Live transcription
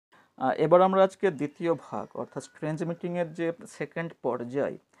এবার আমরা আজকে দ্বিতীয় ভাগ অর্থাৎ স্ট্রেঞ্জ মিটিংয়ের যে সেকেন্ড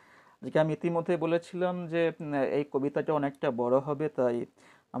পর্যায়, যেটা আমি ইতিমধ্যে বলেছিলাম যে এই কবিতাটা অনেকটা বড় হবে, তাই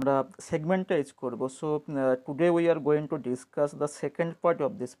আমরা সেগমেন্টাইজ করব। So today we are going to discuss the second part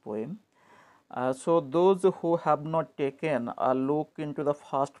of this poem. So those who have not taken a look into the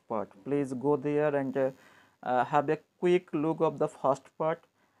first part, please go there and have a quick look of the first part.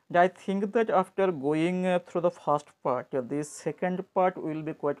 And I think that after going through the first part, this second part will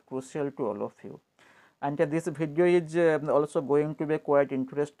be quite crucial to all of you. And this video is also going to be quite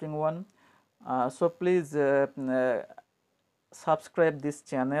interesting one. So please subscribe this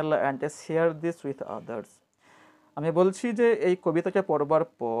channel and share this with others. আমি বলছি যে এই কবিতাটা পড়বার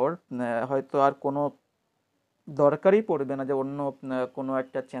পর হয়তো আর কোনো দরকারই পড়বে না যে অন্য কোনো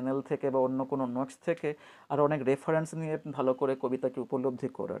একটা চ্যানেল থেকে বা অন্য কোনো নোটস থেকে আর অনেক রেফারেন্স নিয়ে ভালো করে কবিতাটি উপলব্ধি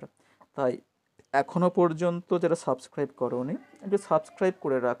করার। তাই এখনও পর্যন্ত যারা সাবস্ক্রাইব করোনি একটু সাবস্ক্রাইব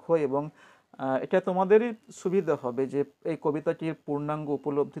করে রাখো, এবং এটা তোমাদেরই সুবিধা হবে যে এই কবিতাটির পূর্ণাঙ্গ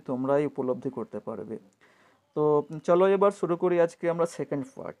উপলব্ধি তোমরাই উপলব্ধি করতে পারবে। তো চলো এবার শুরু করি আজকে আমরা second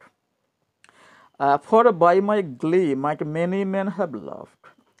part. For by my গ্লি mite many men have loved.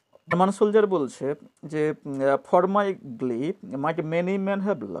 German soldier বলছে যে for my গ্লি mite many men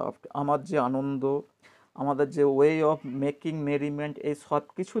have loved, আমার যে আনন্দ, আমাদের যে ওয়ে অফ মেকিং মেরিমেন্ট, এই সব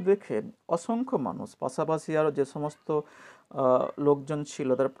কিছু দেখে অসংখ্য মানুষ, পাশাপাশি আরও যে সমস্ত লোকজন ছিল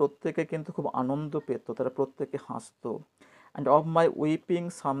তারা প্রত্যেকে কিন্তু খুব আনন্দ পেত, তারা প্রত্যেকে হাসতো। And of my whipping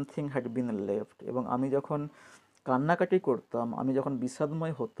something had been left, এবং আমি যখন কান্নাকাটি করতাম, আমি যখন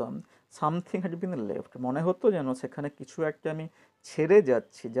বিষাদময় হতাম, সামথিং হ্যাড বিন লেফট, মনে হতো যেন সেখানে কিছু একটা আমি ছেড়ে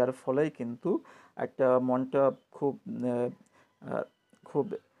যাচ্ছি, যার ফলেই কিন্তু একটা মনটা খুব খুব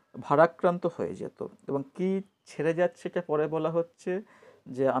ভারাক্রান্ত হয়ে যেত। এবং কি ছেড়ে যাচ্ছে এটা পরে বলা হচ্ছে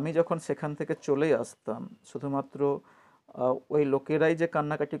যে আমি যখন সেখান থেকে চলে আসতাম, শুধুমাত্র ওই লোকেরাই যে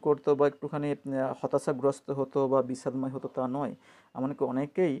কান্নাকাটি করতো বা একটুখানি হতাশাগ্রস্ত হতো বা বিষাদময় হতো তা নয়, এমনকি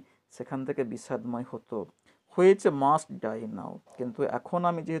অনেকেই সেখান থেকে বিষাদময় হতো। হুইচ মাস্ট ডাই নাও, কিন্তু এখন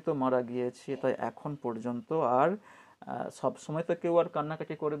আমি যেহেতু মারা গিয়েছি তাই এখন পর্যন্ত আর সব সময় তো কেউ আর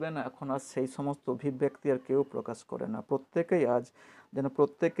কান্নাকাটি করবে না, এখন আর সেই সমস্ত অভিব্যক্তি আর কেউ প্রকাশ করে না। প্রত্যেকেই আজ যেন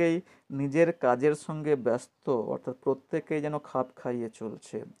প্রত্যেকেই নিজের কাজের সঙ্গে ব্যস্ত, অর্থাৎ প্রত্যেকেই যেন খাপ খাইয়ে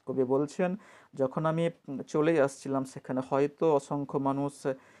চলছে। কবি বলছেন যখন আমি চলেই আসছিলাম সেখানে হয়তো অসংখ্য মানুষ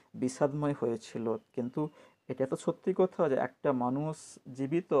বিষাদময় হয়েছিল, কিন্তু এটা তো সত্যি কথা যে একটা মানুষ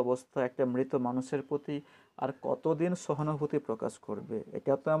জীবিত অবস্থায় একটা মৃত মানুষের প্রতি আর কতদিন সহানুভূতি প্রকাশ করবে।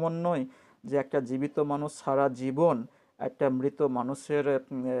 এটা তো এমন নয় যে একটা জীবিত মানুষ সারা জীবন একটা মৃত মানুষের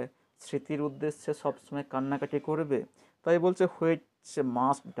স্মৃতির উদ্দেশ্যে সবসময় কান্নাকাটি করবে। তাই বলছে হুইচ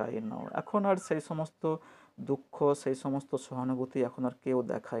মাস্ট ডাই নাও, এখন আর সেই সমস্ত দুঃখ, সেই সমস্ত সহানুভূতি এখন আর কেউ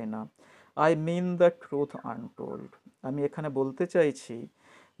দেখায় না। I mean the truth untold, আমি এখানে বলতে চাইছি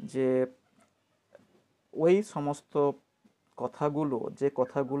যে ওই সমস্ত কথাগুলো, যে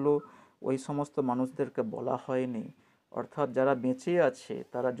কথাগুলো ওই সমস্ত মানুষদেরকে বলা হয়নি, অর্থাৎ যারা বেঁচে আছে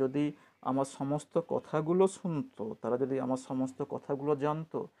তারা যদি আমার সমস্ত কথাগুলো শুনতো, তারা যদি আমার সমস্ত কথাগুলো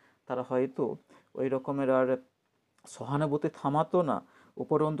জানতো, তারা হয়তো ওই রকমের আর সহানুভূতি থামাতো না,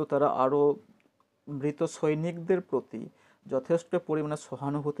 উপরন্তু তারা আরও মৃত সৈনিকদের প্রতি যথেষ্ট পরিমাণে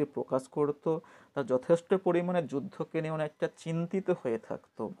সহানুভূতি প্রকাশ করত, তারা যথেষ্ট পরিমাণে যুদ্ধকে নিয়ে অনেকটা চিন্তিত হয়ে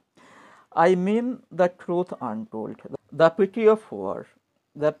থাকতো। I mean the truth untold, the pity of war,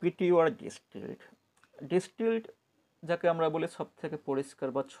 the pity or distilled. Distilled যাকে আমরা বলি সব থেকে পরিষ্কার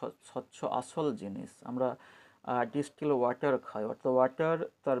বা স্বচ্ছ আসল জিনিস, আমরা ডিস্টিল ওয়াটার খাই, অর্থাৎ ওয়াটার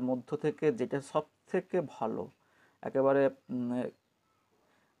তার মধ্য থেকে যেটা সব থেকে ভালো, একেবারে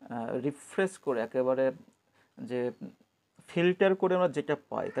রিফ্রেশ করে, একেবারে যে ফিল্টার করে আমরা যেটা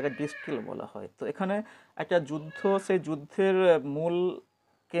পাই তাকে ডিস্টিল বলা হয়। তো এখানে একটা যুদ্ধ, সেই যুদ্ধের মূল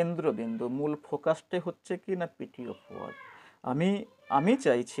কেন্দ্রবিন্দু, মূল ফোকাসটাই হচ্ছে কি না পিটি অফ ওয়ার। আমি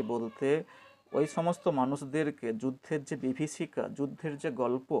চাইছি বলতে ওই সমস্ত মানুষদেরকে যুদ্ধের যে বিভীষিকা, যুদ্ধের যে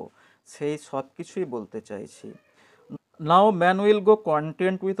গল্প, সেই সব কিছুই বলতে চাইছি। নাও man will go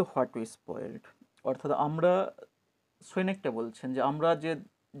content with what we spoiled, অর্থাৎ আমরা, সৈনিকটা বলছেন যে আমরা যে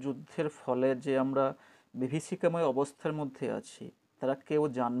যুদ্ধের ফলে যে আমরা বিভীষিকাময় অবস্থার মধ্যে আছি তারা কেউ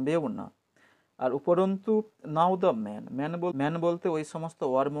জানবেও না। আর উপরন্তু নাও দ্য ম্যান বলতে ওই সমস্ত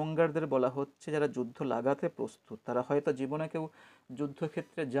ওয়ারমঙ্গারদের বলা হচ্ছে যারা যুদ্ধ লাগাতে প্রস্তুত। তারা হয়তো জীবনে কেউ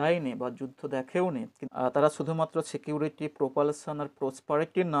যুদ্ধক্ষেত্রে যায়নি বা যুদ্ধ দেখেওনি, তারা শুধুমাত্র সিকিউরিটি, প্রোপালশন আর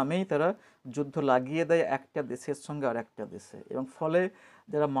প্রসপারিটির নামেই তারা যুদ্ধ লাগিয়ে দেয় একটা দেশের সঙ্গে আর একটা দেশে, এবং ফলে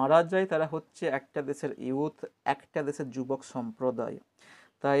যারা মারা যায় তারা হচ্ছে একটা দেশের ইউথ, একটা দেশের যুবক সম্প্রদায়।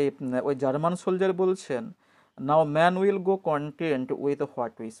 তাই ওই জার্মান সোলজার বলছেন নাও man will go content with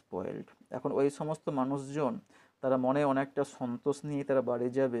what we spoiled, এখন ওই সমস্ত মানুষজন তারা মনে অনেকটা সন্তোষ নিয়ে তারা বাড়ি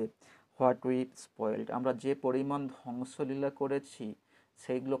যাবে। হোয়াট উই স্পয়েলড, আমরা যে পরিমাণ ধ্বংসলীলা করেছি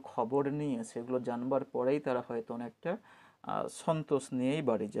সেইগুলো খবর নিয়ে সেগুলো জানবার পরেই তারা হয়তো অনেকটা সন্তোষ নিয়েই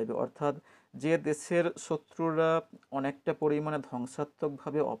বাড়ি যাবে। অর্থাৎ যে দেশের শত্রুরা অনেকটা পরিমাণে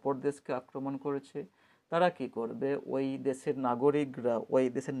ধ্বংসাত্মকভাবে অপর দেশকে আক্রমণ করেছে, তারা কি করবে, ওই দেশের নাগরিকরা, ওই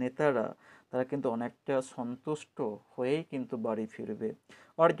দেশের নেতারা, তারা কিন্তু অনেকটা সন্তুষ্ট হয়েই কিন্তু বাড়ি ফিরবে।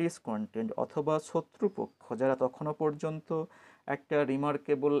 অর ডিসকন্টেন্ট, অথবা শত্রুপক্ষ যারা তখনও পর্যন্ত একটা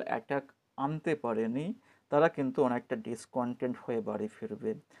রিমার্কেবল অ্যাটাক আনতে পারেনি, তারা কিন্তু অনেকটা ডিসকন্টেন্ট হয়ে বাড়ি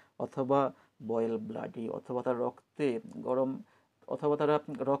ফিরবে। অথবা বয়েল ব্লাডি, অথবা তার রক্তে গরম, অথবা তারা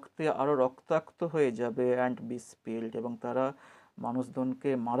রক্তে আরও রক্তাক্ত হয়ে যাবে, অ্যান্ড বি স্পিল্ড, এবং তারা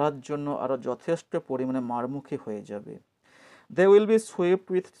মানুষজনকে মারার জন্য আরও যথেষ্ট পরিমাণে মারমুখী হয়ে যাবে। They will be Swift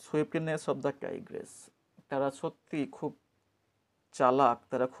with সুইফটনেস of the Tigress, তারা সত্যি খুব চালাক,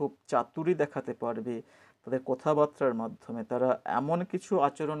 তারা খুব চাতুরি দেখাতে পারবে তাদের কথাবার্তার মাধ্যমে। তারা এমন কিছু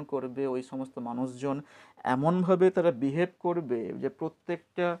আচরণ করবে, ওই সমস্ত মানুষজন এমনভাবে তারা বিহেভ করবে যে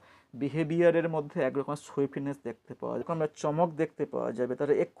প্রত্যেকটা বিহেভিয়ারের মধ্যে একরকম সুইফটনেস দেখতে পাওয়া যায়, আমরা চমক দেখতে পাওয়া যাবে।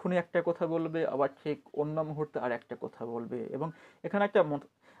 তারা এক্ষুনি একটা কথা বলবে, আবার ঠিক অন্য মুহূর্তে আর একটা কথা বলবে। এবং এখানে একটা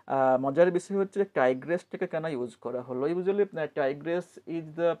মজার বিষয় হচ্ছে যে টাইগ্রেসটাকে কেন ইউজ করা হলো। Usually Tigress is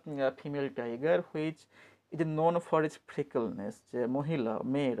the female tiger which is known for its ফ্রিকলনেস, যে মহিলা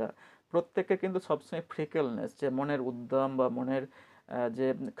মেয়েরা প্রত্যেকে কিন্তু সবসময় ফ্রিকলনেস, যে মনের উদ্দাম বা মনের যে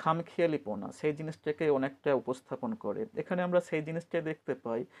খামখেয়ালিপনা, সেই জিনিসটাকে অনেকটা উপস্থাপন করে। এখানে আমরা সেই জিনিসটাই দেখতে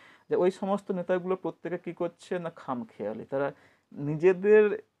পাই যে ওই সমস্ত নেতাগুলো প্রত্যেকে কি করছে না, খামখেয়ালি। তারা নিজেদের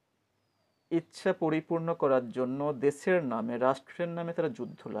ইচ্ছা পরিপূর্ণ করার জন্য দেশের নামে, রাষ্ট্রের নামে তারা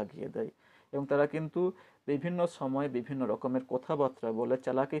যুদ্ধ লাগিয়ে দেয়। এবং তারা কিন্তু বিভিন্ন সময় বিভিন্ন রকমের কথাবার্তা বলে,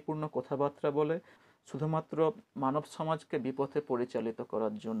 চালাকিপূর্ণ কথাবার্তা বলে, শুধুমাত্র মানব সমাজকে বিপথে পরিচালিত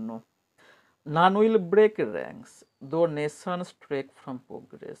করার জন্য। নান উইল ব্রেক র্যাঙ্কস দো Nations trek from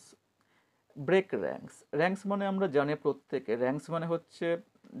progress. Break ranks, ranks মানে আমরা জানি প্রত্যেকে, র্যাঙ্কস মানে হচ্ছে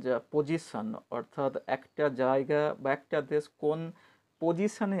যা পজিশন, অর্থাৎ একটা জায়গা বা একটা দেশ কোন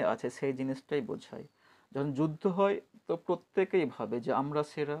পজিশনে আছে সেই জিনিসটাই বোঝায়। যখন যুদ্ধ হয় তো প্রত্যেকেই ভাবে যে আমরা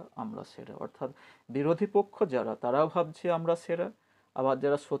সেরা, আমরা সেরা। অর্থাৎ বিরোধী পক্ষ যারা, তারাও ভাবছে আমরা সেরা, আবার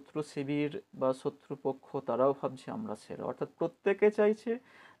যারা শত্রু শিবির বা শত্রুপক্ষ তারাও ভাবছে আমরা সেরা। অর্থাৎ প্রত্যেকে চাইছে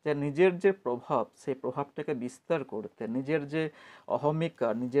যে নিজের যে প্রভাব, সেই প্রভাবটাকে বিস্তার করতে, নিজের যে অহমিকা,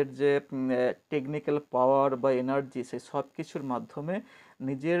 নিজের যে টেকনিক্যাল পাওয়ার বা এনার্জি, সেই সব কিছুর মাধ্যমে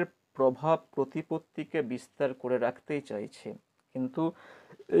নিজের প্রভাব প্রতিপত্তিকে বিস্তার করে রাখতেই চাইছে। কিন্তু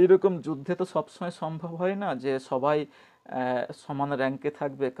এইরকম যুদ্ধে তো সবসময় সম্ভব হয় না যে সবাই সমান র্যাঙ্কে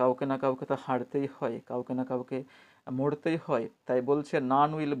থাকবে, কাউকে না কাউকে তো হারতেই হয়, কাউকে না কাউকে মরতেই হয়। তাই বলছে নান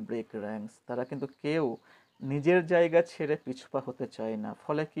উইল ব্রেক র্যাঙ্কস, তারা কিন্তু কেউ নিজের জায়গা ছেড়ে পিছপা হতে চায় না।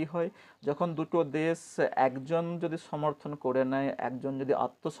 ফলে কি হয়, যখন দুটো দেশ একজন যদি সমর্থন করে নেয়, একজন যদি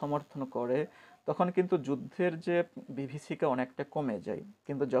আত্মসমর্থন করে, তখন কিন্তু যুদ্ধের যে বিভীষিকা অনেকটা কমে যায়।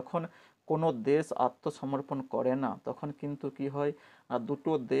 কিন্তু যখন কোনো দেশ আত্মসমর্পণ করে না, তখন কিন্তু কি হয়,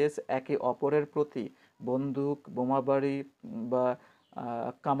 দুটো দেশ একে অপরের প্রতি বন্দুক, বোমাবাড়ি বা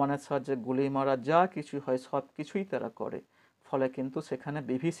কামানের সাহায্যে গুলি মারা, যা কিছু হয় সব কিছুই তারা করে। ফলে কিন্তু সেখানে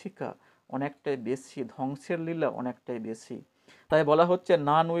বিভীষিকা অনেকটাই বেশি, ধ্বংসের লীলা অনেকটাই বেশি। তাই বলা হচ্ছে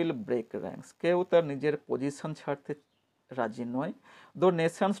নান উইল ব্রেক র্যাঙ্কস, কেউ তার নিজের পজিশন ছাড়তে রাজি নয়। দো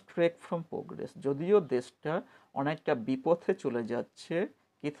নেশনস ট্রেক ফ্রম প্রোগ্রেস, যদিও দেশটা অনেকটা বিপথে চলে যাচ্ছে,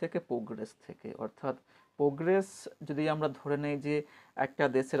 কি থেকে, প্রোগ্রেস থেকে। অর্থাৎ প্রোগ্রেস যদি আমরা ধরে নেই যে একটা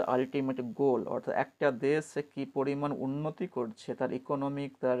দেশের আলটিমেট গোল, অর্থাৎ একটা দেশ কি পরিমাণ উন্নতি করছে, তার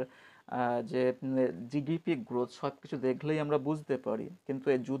ইকোনমিক, তার যে জিডিপি গ্রোথ, সব কিছু দেখলেই আমরা বুঝতে পারি। কিন্তু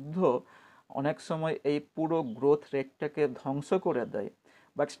এই যুদ্ধ অনেক সময় এই পুরো গ্রোথ রেটটাকে ধ্বংস করে দেয়।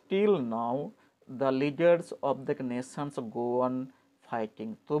 But still now the leaders of the Nations go on fighting,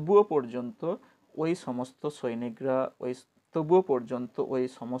 তবুও পর্যন্ত ওই সমস্ত সৈনিকরা, তবুও পর্যন্ত ওই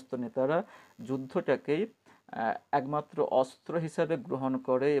সমস্ত নেতারা যুদ্ধটাকেই একমাত্র অস্ত্র হিসাবে গ্রহণ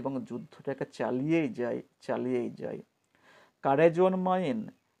করে এবং যুদ্ধটাকে চালিয়েই যায়। Courage on mine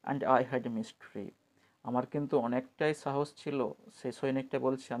and I had mystery, আমার কিন্তু অনেকটাই সাহস ছিল, সেই সৈনিকটা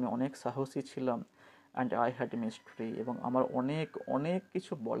বলছে আমি অনেক সাহসী ছিলাম। অ্যান্ড আই হ্যাড মিস্ট্রি, এবং আমার অনেক অনেক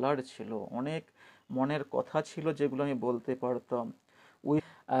কিছু বলার ছিল, অনেক মনের কথা ছিল যেগুলো আমি বলতে পারতাম।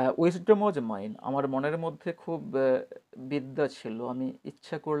 উইজডম ওয়াজ মাইন, আমার মনের মধ্যে খুব বিদ্যা ছিল, আমি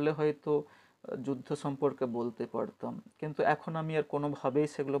ইচ্ছা করলে হয়তো যুদ্ধ সম্পর্কে বলতে পারতাম, কিন্তু এখন আমি আর কোনোভাবেই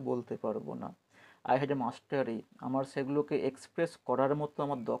সেগুলো বলতে পারবো না। আই হ্যাড এ মাস্টারি, আমার সেগুলোকে এক্সপ্রেস করার মতো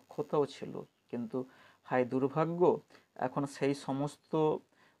আমার দক্ষতাও ছিল, কিন্তু হায় দুর্ভাগ্য, এখন সেই সমস্ত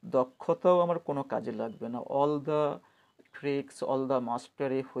দক্ষতাও আমার কোনো কাজে লাগবে না। All the tricks, all the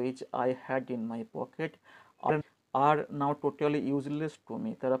Mashrafe which I had in my pocket R now totally useless to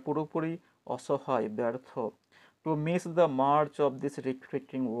me, তারা পুরোপুরি অসহায়, ব্যর্থ। To miss the March of this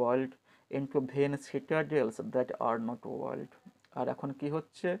retreating world into when citadels that are not world. আর এখন কি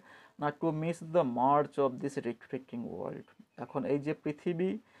হচ্ছে না, to miss the March of this retreating world, এখন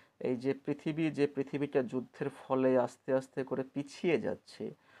যে পৃথিবীটা যুদ্ধের ফলে আস্তে আস্তে করে পিছিয়ে যাচ্ছে,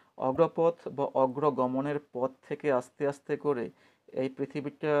 অগ্রপথ বা অগ্রগমনের পথ থেকে আস্তে আস্তে করে এই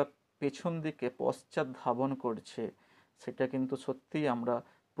পৃথিবীটা পেছন দিকে পশ্চাৎ ধাবন করছে, সেটা কিন্তু সত্যিই আমরা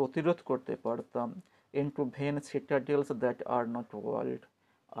প্রতিরোধ করতে পারতাম। Into when citadels that are not world.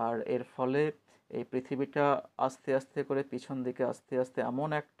 আর এর ফলে এই পৃথিবীটা আস্তে আস্তে করে পিছন দিকে আস্তে আস্তে এমন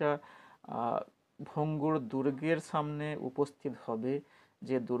একটা ভঙ্গুর দুর্গের সামনে উপস্থিত হবে,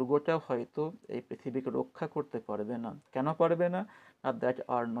 যে দুর্গটা হয়তো এই পৃথিবীকে রক্ষা করতে পারবে না। কেন পারবে না? আর দ্যাট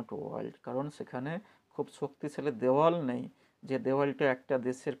আর নট ওয়ার্ল্ড, কারণ সেখানে খুব শক্তিশালী দেওয়াল নেই যে দেওয়ালটা একটা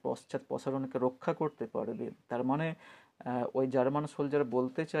দেশের পশ্চাৎ প্রসারণকে রক্ষা করতে পারবে। তার মানে ওই জার্মান সোলজার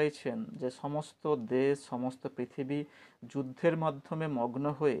বলতে চাইছেন যে সমস্ত দেশ, সমস্ত পৃথিবী যুদ্ধের মাধ্যমে মগ্ন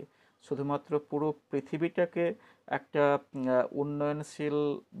হয়ে শুধুমাত্র পুরো পৃথিবীটাকে একটা উন্নয়নশীল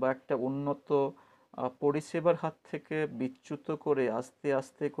বা একটা উন্নত পরিষেবার হাত থেকে বিচ্যুত করে আস্তে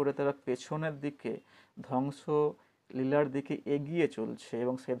আস্তে করে তারা পেছনের দিকে ধ্বংস লীলার দিকে এগিয়ে চলছে,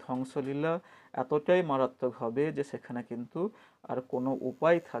 এবং সেই ধ্বংসলীলা এতটাই মারাত্মক হবে যে সেখানে কিন্তু আর কোনো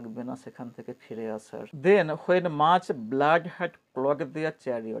উপায় থাকবে না সেখান থেকে ফিরে আসার। দেন when much blood had clogged there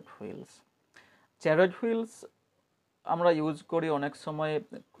chariot wheels. Chariot wheels আমরা ইউজ করি অনেক সময়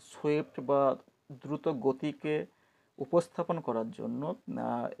সুইফট বা দ্রুত গতিকে উপস্থাপন করার জন্য,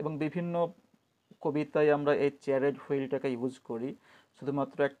 এবং বিভিন্ন কবিতায় আমরা এই চ্যারিয়ট হুইলটাকে ইউজ করি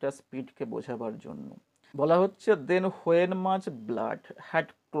শুধুমাত্র একটা স্পিডকে বোঝাবার জন্য। বলা হচ্ছে দেন when much blood had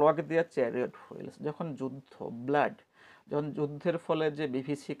clog there chariot wheels, যখন যখন যুদ্ধের ফলে যে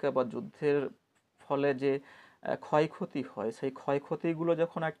বিভীষিকা বা যুদ্ধের ফলে যে ক্ষয়ক্ষতি হয়, সেই ক্ষয়ক্ষতিগুলো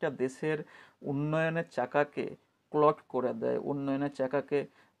যখন একটা দেশের উন্নয়নের চাকাকে ক্লগ করে দেয়, উন্নয়নের চাকাকে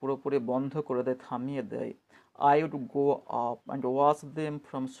পুরোপুরি বন্ধ করে দেয়, থামিয়ে দেয়, I would go up and wash them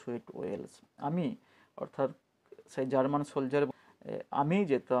from sweet Wales. আমি, অর্থাৎ সেই জার্মান সোলজার, আমি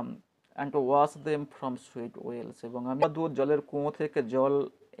যেতাম and wash them from sweet Wales, এবং আমি জলের কুয়ো থেকে জল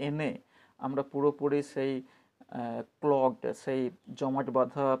এনে আমরা পুরোপুরি সেই ক্লগড, সেই জমাট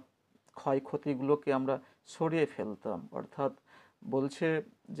বাঁধা ক্ষয়ক্ষতিগুলোকে আমরা সরিয়ে ফেলতাম। অর্থাৎ বলছে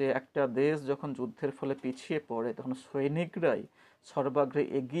যে একটা দেশ যখন যুদ্ধের ফলে পিছিয়ে পড়ে তখন সৈনিকরাই সর্বাগ্রে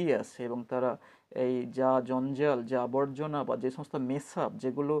এগিয়ে আসে, এবং তারা এই যা জঞ্জাল, যা আবর্জনা বা যে সমস্ত মেসআপ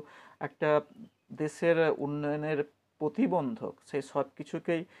যেগুলো একটা দেশের উন্নয়নের প্রতিবন্ধক, সেই সব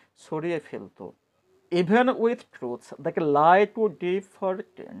কিছুকেই সরিয়ে ফেলতো। Even with truths that lie two deep for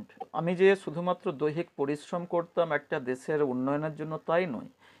tent. আমি যে শুধুমাত্র দৈহিক পরিশ্রম করতাম একটা দেশের উন্নয়নের জন্য তাই নয়,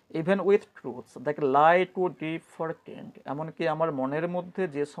 even with truths that lie two deep for tent, এমনকি আমার মনের মধ্যে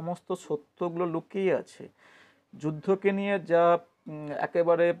যে সমস্ত সত্যগুলো লুকিয়ে আছে যুদ্ধকে নিয়ে, যা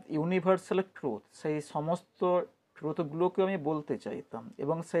একেবারে ইউনিভার্সাল ট্রুথ, সেই সমস্ত ট্রুথগুলোকে আমি বলতে চাইতাম,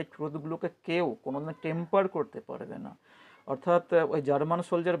 এবং সেই ট্রুথগুলোকে কেউ কোনোদিন টেম্পার করতে পারবে না। অর্থাৎ ওই জার্মান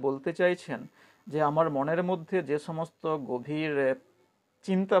সোলজার বলতে চাইছেন যে আমার মনের মধ্যে যে সমস্ত গভীর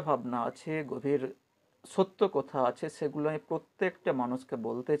চিন্তা ভাবনা আছে, গভীর সত্য কথা আছে, সেগুলো আমি প্রত্যেকটা মানুষকে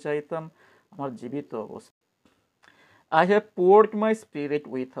বলতে চাইতাম আমার জীবিত অবস্থা। I have poured my spirit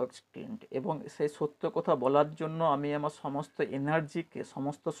without stint, এবং সেই সত্য কথা বলার জন্য আমি আমার সমস্ত এনার্জিকে,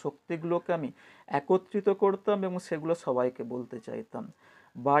 সমস্ত শক্তিগুলোকে আমি একত্রিত করতাম এবং সেগুলো সবাইকে বলতে চাইতাম।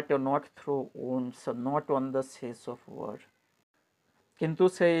 But not through wounds, not on the শেস অফ ওয়ার, কিন্তু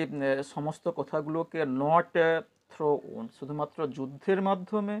সেই সমস্ত কথাগুলোকে নট থ্রো উন্ড, শুধুমাত্র যুদ্ধের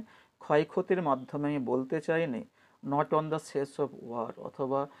মাধ্যমে, ক্ষয়ক্ষতির মাধ্যমে আমি বলতে চাইনি, নট অন দ্য শেস অফ ওয়ার,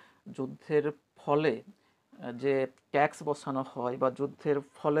 অথবা যুদ্ধের ফলে যে ট্যাক্স বসানো হয় বা যুদ্ধের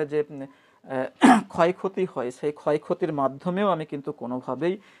ফলে যে ক্ষয়ক্ষতি হয়, সেই ক্ষয়ক্ষতির মাধ্যমেও আমি কিন্তু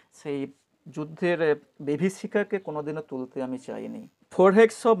কোনোভাবেই সেই যুদ্ধের বিভীষিকাকে কোনোদিনও তুলতে আমি চাইনি।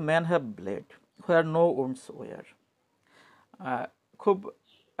 ফোরহেডস of man have blade where no wounds war. খুব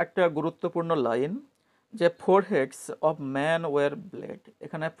একটা গুরুত্বপূর্ণ লাইন, যে ফোরহেডস অফ ম্যান ওয়ার ব্লেড।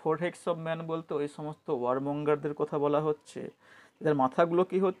 এখানে ফোরহেডস অফ ম্যান বলতে ওই সমস্ত ওয়ারমঙ্গারদের কথা বলা হচ্ছে, এদের মাথাগুলো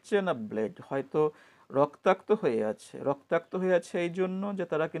কি হচ্ছে না ব্লেড, হয়তো রক্তাক্ত হয়ে আছে এই জন্য যে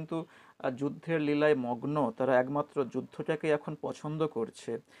তারা কিন্তু যুদ্ধের লীলায় মগ্ন, তারা একমাত্র যুদ্ধটাকে এখন পছন্দ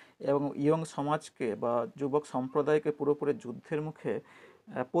করছে, এবং ইয়ং সমাজকে বা যুবক সম্প্রদায়কে পুরোপুরি যুদ্ধের মুখে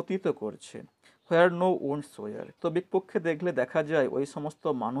পতিত করছে। হোয়ার নো উন্ডস ওয়ার, তো বিপক্ষে দেখলে দেখা যায় ওই সমস্ত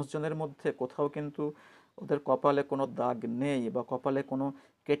মানুষজনের মধ্যে কোথাও কিন্তু ওদের কপালে কোনো দাগ নেই বা কপালে কোনো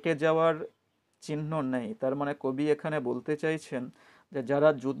কেটে যাওয়ার চিহ্ন নেই। তার মানে কবি এখানে বলতে চাইছেন যে যারা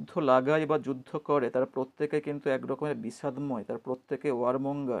যুদ্ধ লাগায় বা যুদ্ধ করে তারা প্রত্যেকে কিন্তু এক রকমের বিষাদময়, তারা প্রত্যেকে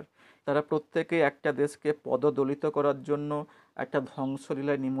ওয়ারমঙ্গার, তারা প্রত্যেকে একটা দেশকে পদদলিত করার জন্য একটা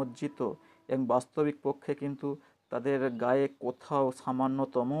ধ্বংসলীলায় নিমজ্জিত, এবং বাস্তবিক পক্ষে কিন্তু তাদের গায়ে কোথাও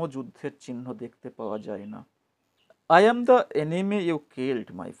সামান্যতম যুদ্ধের চিহ্ন দেখতে পাওয়া যায় না। I am the enemy you killed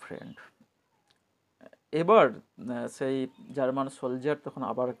my friend. এবার সেই জার্মান সোলজার তখন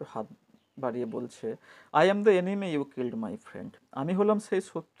আবার একটু হাত বাড়িয়ে বলছে, I am the enemy you killed my friend. আমি হলাম সেই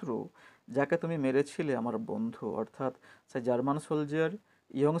শত্রু যাকে তুমি মেরেছিলে আমার বন্ধু। অর্থাৎ সেই জার্মান সোলজার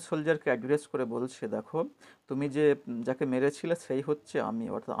ইয়ং সোলজারকে অ্যাড্রেস করে বলছে, দেখো তুমি যে যাকে মেরেছিলে সেই হচ্ছে আমি,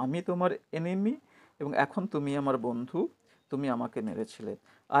 অর্থাৎ আমি তোমার এনিমি এবং এখন তুমি আমার বন্ধু, তুমি আমাকে মেরেছিলে।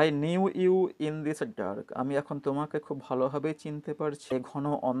 I knew you in this dark. আমি এখন তোমাকে খুব ভালোভাবেই চিনতে পারছি, এই ঘন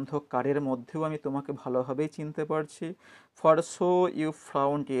অন্ধকারের মধ্যেও আমি তোমাকে ভালোভাবেই চিনতে পারছি। For so you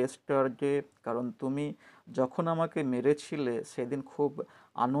found yesterday. কারণ তুমি যখন আমাকে মেরেছিলে সেদিন খুব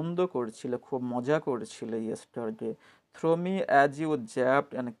আনন্দ করছিলে, খুব মজা করছিলে। Yesterday throw me as you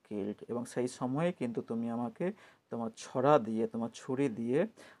জ্যাবড and killed. এবং সেই সময়ে কিন্তু তুমি আমাকে তোমার ছড়া দিয়ে, তোমার ছুরি দিয়ে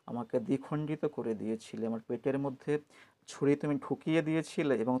আমাকে দ্বিখণ্ডিত করে দিয়েছিলে। আমার পেটের মধ্যে ছুরি তুমি ঢুকিয়ে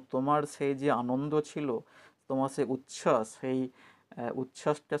দিয়েছিলে এবং তোমার সেই যে আনন্দ ছিল, তোমার সেই উচ্ছ্বাস, সেই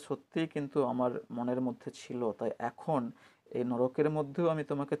উচ্ছ্বাসটা সত্যিই কিন্তু আমার মনের মধ্যে ছিল। তাই এখন এই নরকের মধ্যেও আমি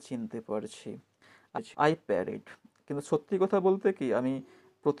তোমাকে চিনতে পারছি। আই প্যারিড। কিন্তু সত্যি কথা বলতে কি, আমি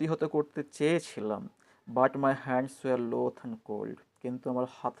প্রতিহত করতে চেয়েছিলাম, but my hands war Lodh and cold. কিন্তু আমার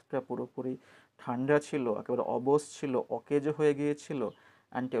হাতটা পুরোপুরি ঠান্ডা ছিল, একেবারে অবশ ছিল, অকেজ হয়ে গিয়েছিল।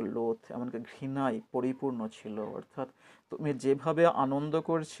 অ্যান্ড লোথ, এমনকি ঘৃণায় পরিপূর্ণ ছিল। অর্থাৎ তুমি যেভাবে আনন্দ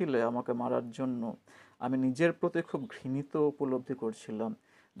করছিলে আমাকে মারার জন্য, আমি নিজের প্রতি খুব ঘৃণিত উপলব্ধি করছিলাম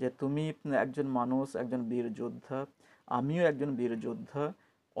যে তুমি একজন মানুষ, একজন বীর যোদ্ধা, আমিও একজন বীর যোদ্ধা,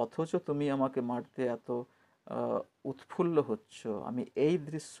 অথচ তুমি আমাকে মারতে এত উৎফুল্ল হচ্ছ। আমি এই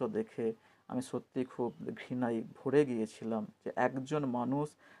দৃশ্য দেখে আমি সত্যি খুব ঘৃণায় ভরে গিয়েছিলাম যে একজন মানুষ,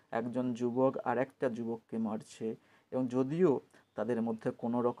 একজন যুবক আর একটা যুবককে মারছে, এবং যদিও তাদের মধ্যে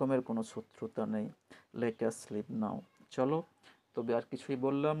কোনো রকমের কোনো শত্রুতা নেই। Let us sleep now. চলো, তবে আর কিছুই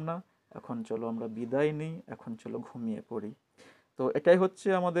বললাম না, এখন চলো আমরা বিদায় নিই, এখন চলো ঘুমিয়ে পড়ি। তো এটাই হচ্ছে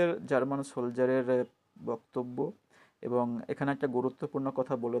আমাদের জার্মান সোলজারের বক্তব্য। এবং এখানে একটা গুরুত্বপূর্ণ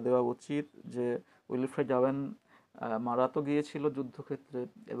কথা বলে দেওয়া উচিত যে উইলফ্রেড ওয়েন মারা তো গিয়েছিল যুদ্ধক্ষেত্রে,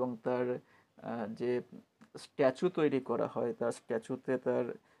 এবং তার যে স্ট্যাচু তৈরি করা হয়, তার স্ট্যাচুতে তার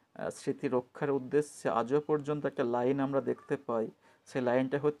স্মৃতি রক্ষার উদ্দেশ্যে আজও পর্যন্ত একটা লাইন আমরা দেখতে পাই। সেই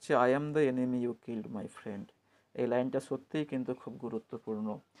লাইনটা হচ্ছে, I am the enemy you killed my friend. এই লাইনটা সত্যিই কিন্তু খুব গুরুত্বপূর্ণ।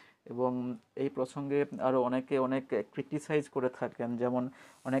 এবং এই প্রসঙ্গে আরও অনেকে অনেক ক্রিটিসাইজ করে থাকেন, যেমন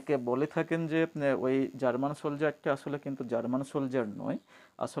অনেকে বলে থাকেন যে ওই জার্মান সোলজারটা আসলে কিন্তু জার্মান সোলজার নয়,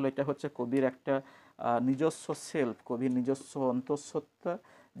 আসলে এটা হচ্ছে কবির একটা নিজস্ব সেলফ, কবির নিজস্ব অন্তঃসত্ত্বা,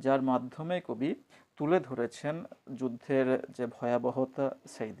 যার মাধ্যমে কবি তুলে ধরেছেন যুদ্ধের যে ভয়াবহতা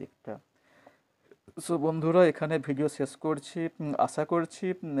সেই দিকটা। সো বন্ধুরা, এখানে ভিডিও শেষ করছি। আশা করছি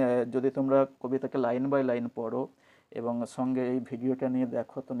যদি তোমরা কবিতাকে লাইন বাই লাইন পড়ো এবং সঙ্গে এই ভিডিওটা নিয়ে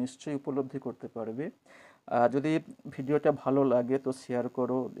দেখো তো নিশ্চয়ই উপলব্ধি করতে পারবে। যদি ভিডিওটা ভালো লাগে তো শেয়ার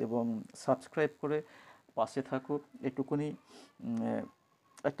করো এবং সাবস্ক্রাইব করে পাশে থাকো, এটুকুনি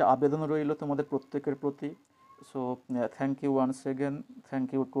একটা আবেদন রইল তোমাদের প্রত্যেকের প্রতি। So thank you once again, thank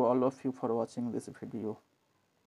you to all of you for watching this video.